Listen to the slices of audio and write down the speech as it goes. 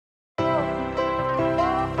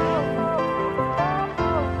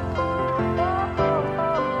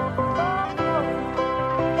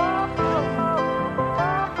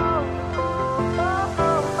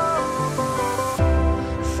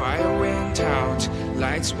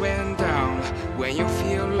lights went down. When you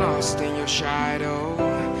feel lost in your shadow,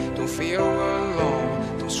 don't feel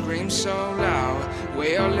alone, don't scream so loud.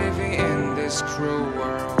 We are living in this cruel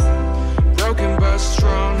world, broken but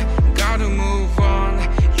strong, gotta move on.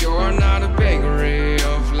 You're not a bakery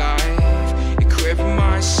of life, equip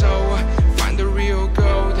my soul, find the real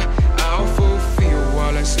gold. I'll fulfill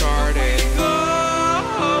what I started.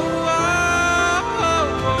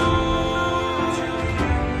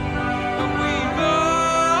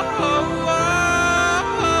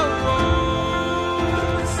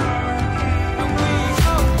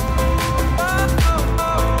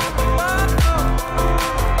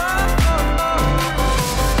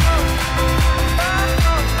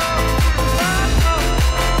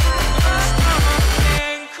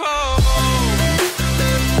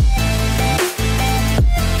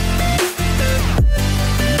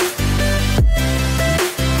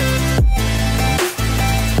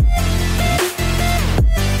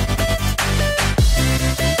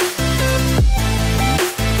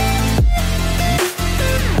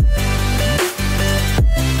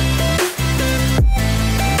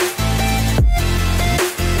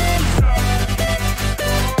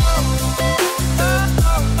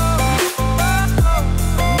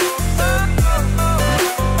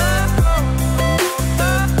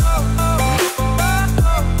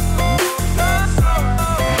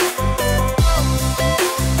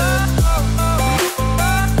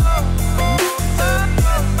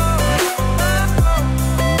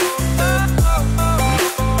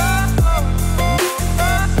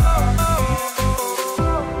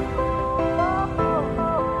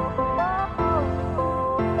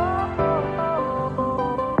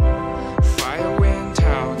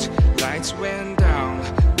 Went down.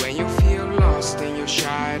 When you feel lost in your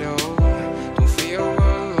shadow, don't feel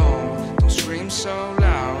alone, don't scream so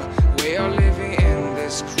loud. We are living in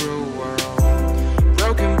this cruel world,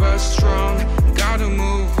 broken but strong, gotta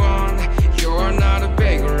move on. You're not a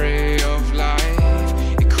bakery of life,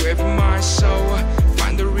 equip my soul,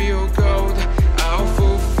 find the real gold. I'll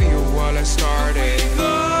fulfill what I started.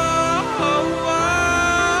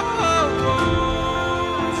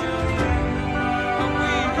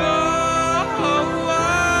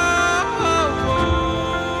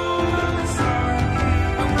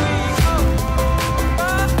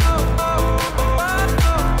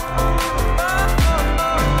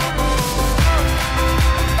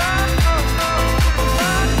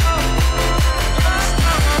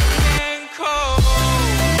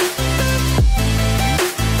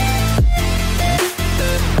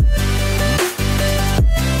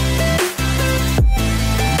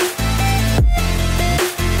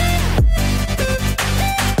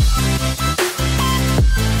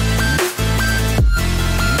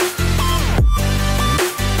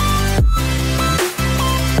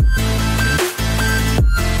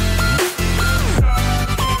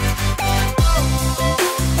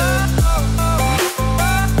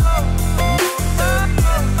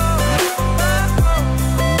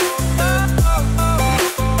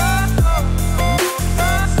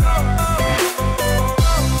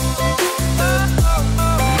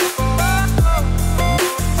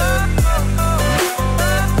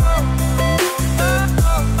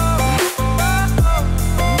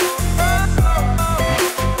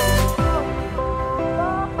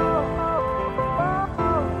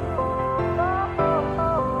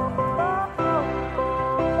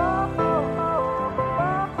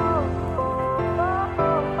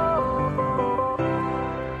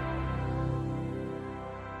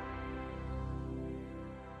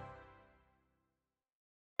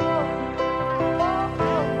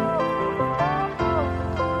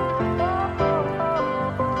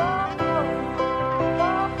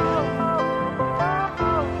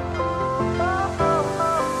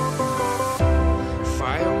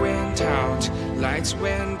 Lights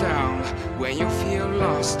went down. When you feel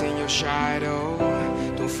lost in your shadow,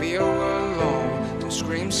 don't feel alone, don't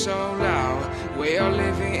scream so loud. We are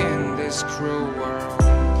living in this cruel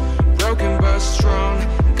world, broken but strong,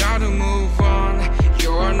 gotta move on.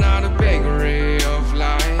 You're not a bakery of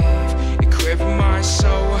life, equip my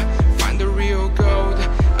soul, find the real gold.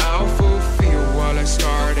 I'll fulfill what I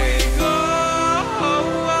started.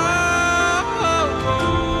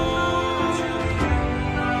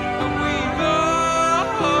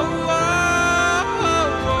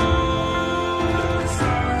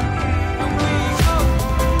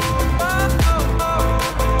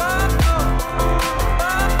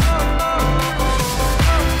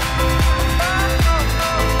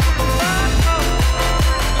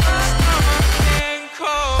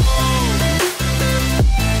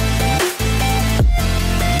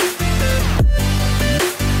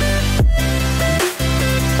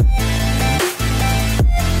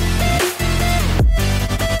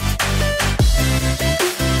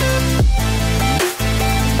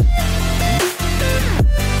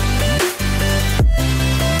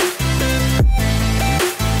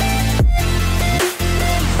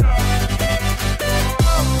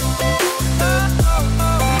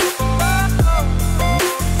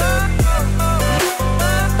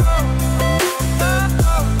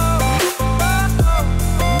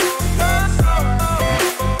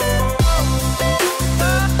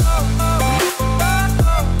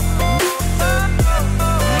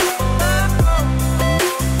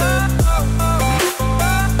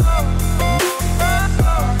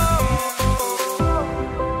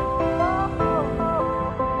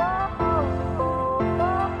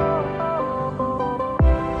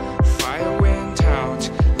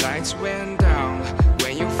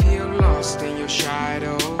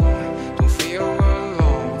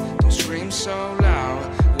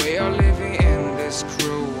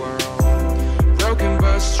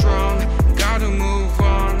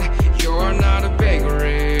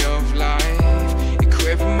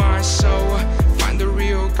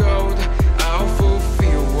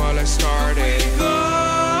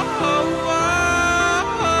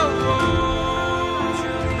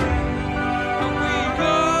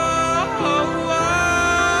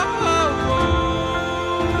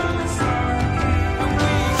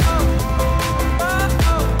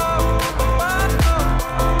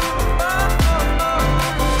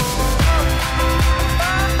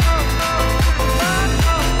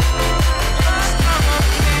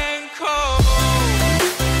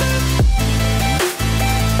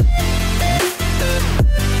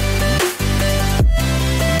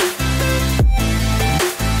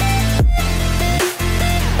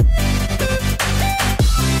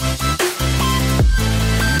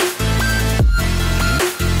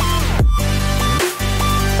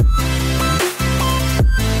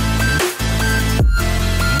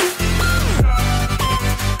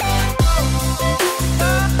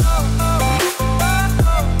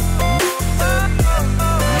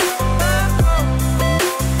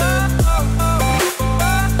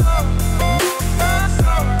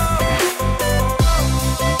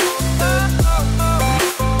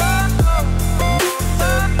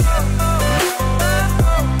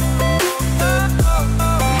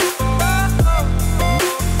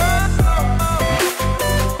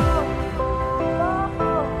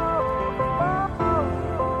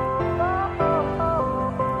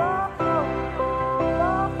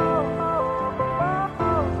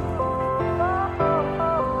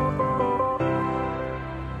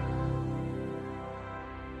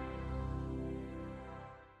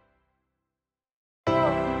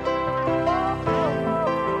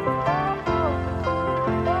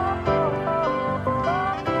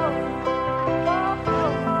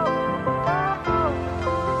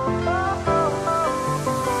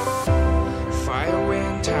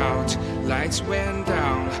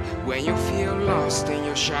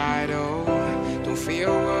 shadow. Don't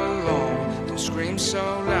feel alone, don't scream so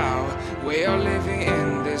loud. We are living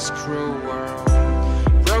in this cruel world.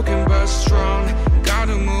 Broken but strong,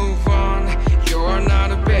 gotta move on. You're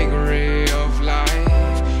not a bakery of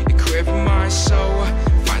life. Equip my soul,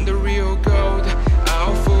 find the real gold.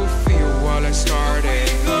 I'll fulfill what I started.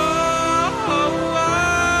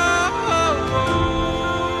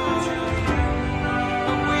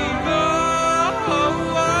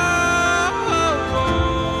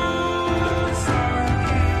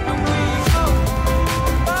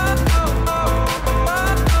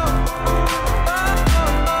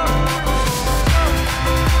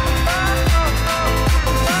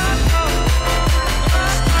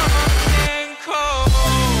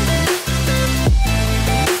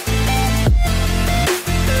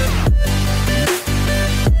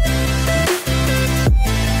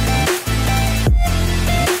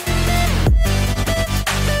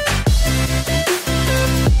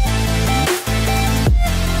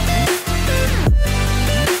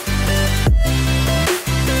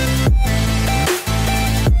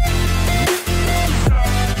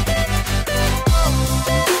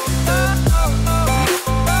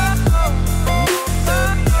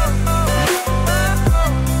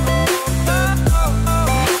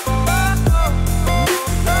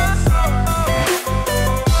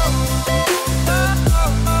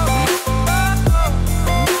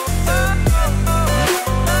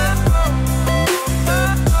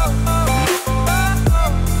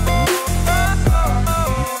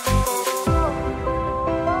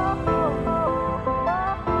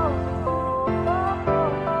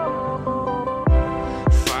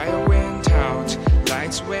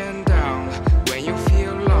 Went down when you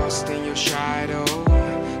feel lost in your shadow.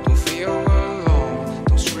 Don't feel alone,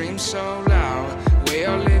 don't scream so loud. We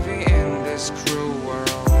are living in this cruel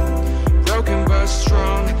world. Broken but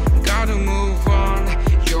strong, gotta move on.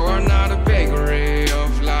 You're not a bakery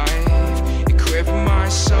of life. Equip my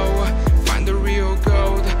soul, find the real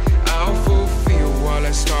gold. I'll fulfill what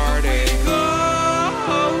I started.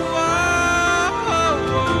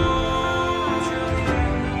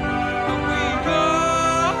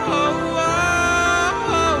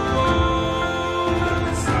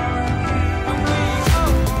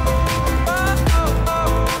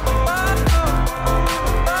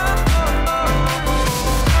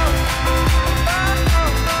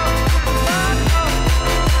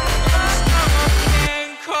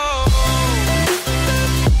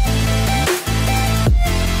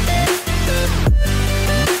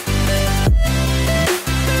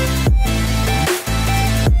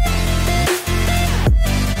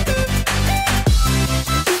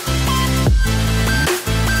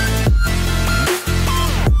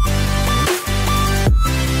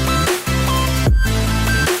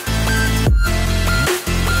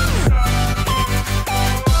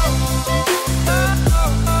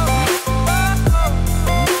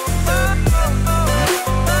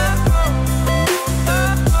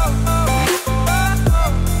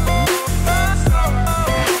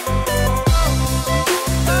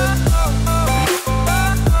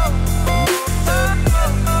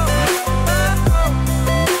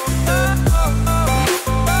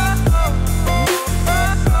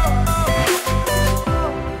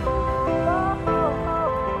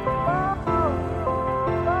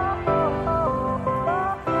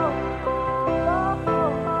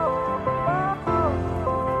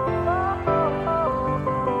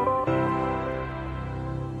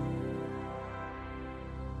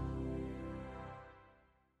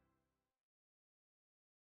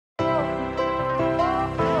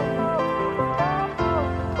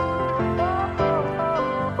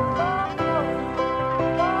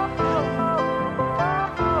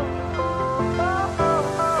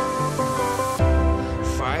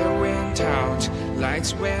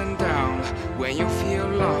 Lights went down when you feel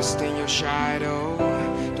lost in your shadow.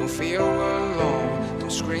 Don't feel alone,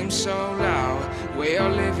 don't scream so loud. We are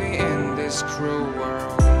living in this cruel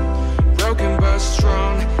world. Broken but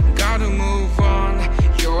strong, gotta move on.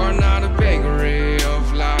 You're not a bakery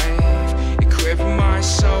of life. Equip my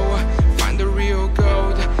soul, find the real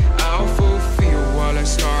gold. I'll fulfill what I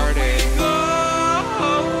started.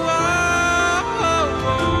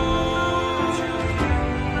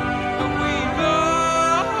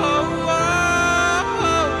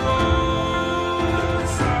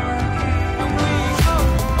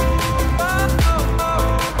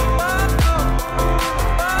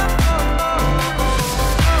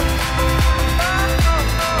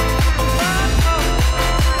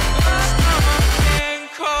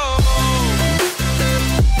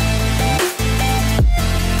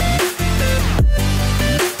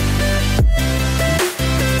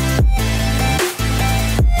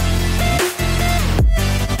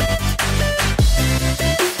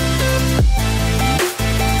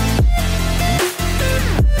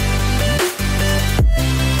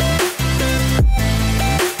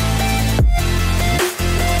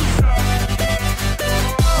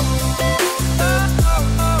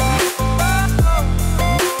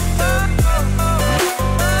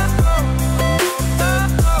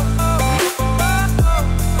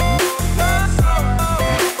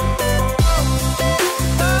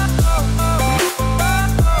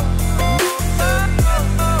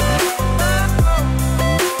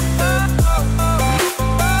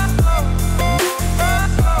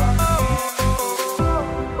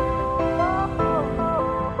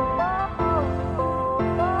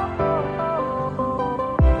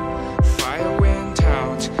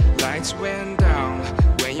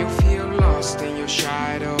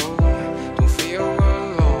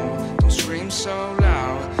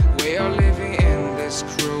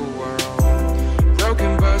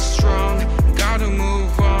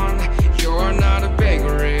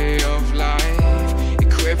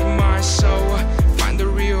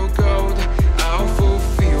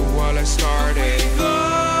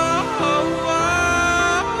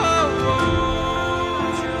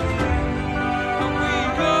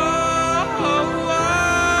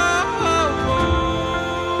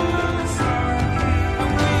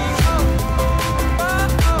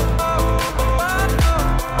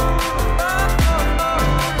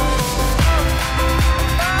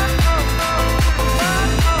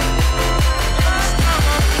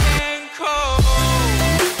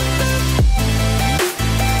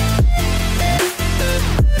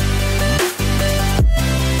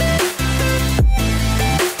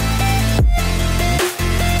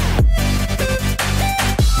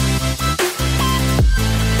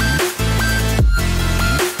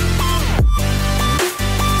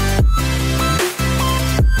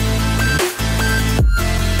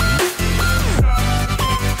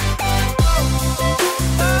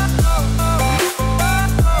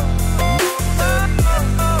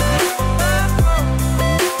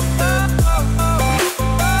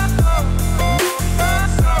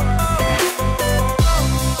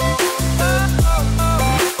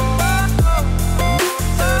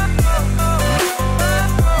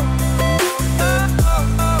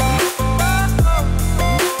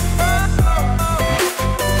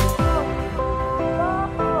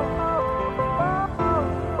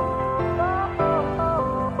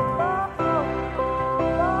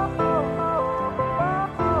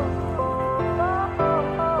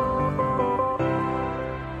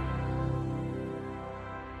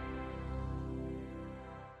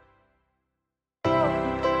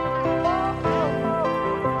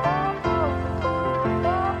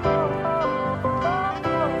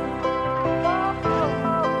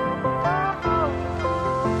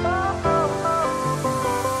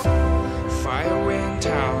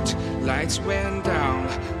 went out, lights went down.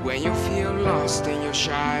 When you feel lost in your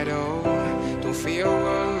shadow, don't feel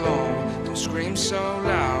alone, don't scream so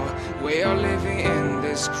loud. We are living in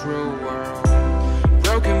this cruel world.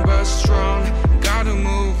 Broken but strong, gotta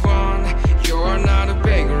move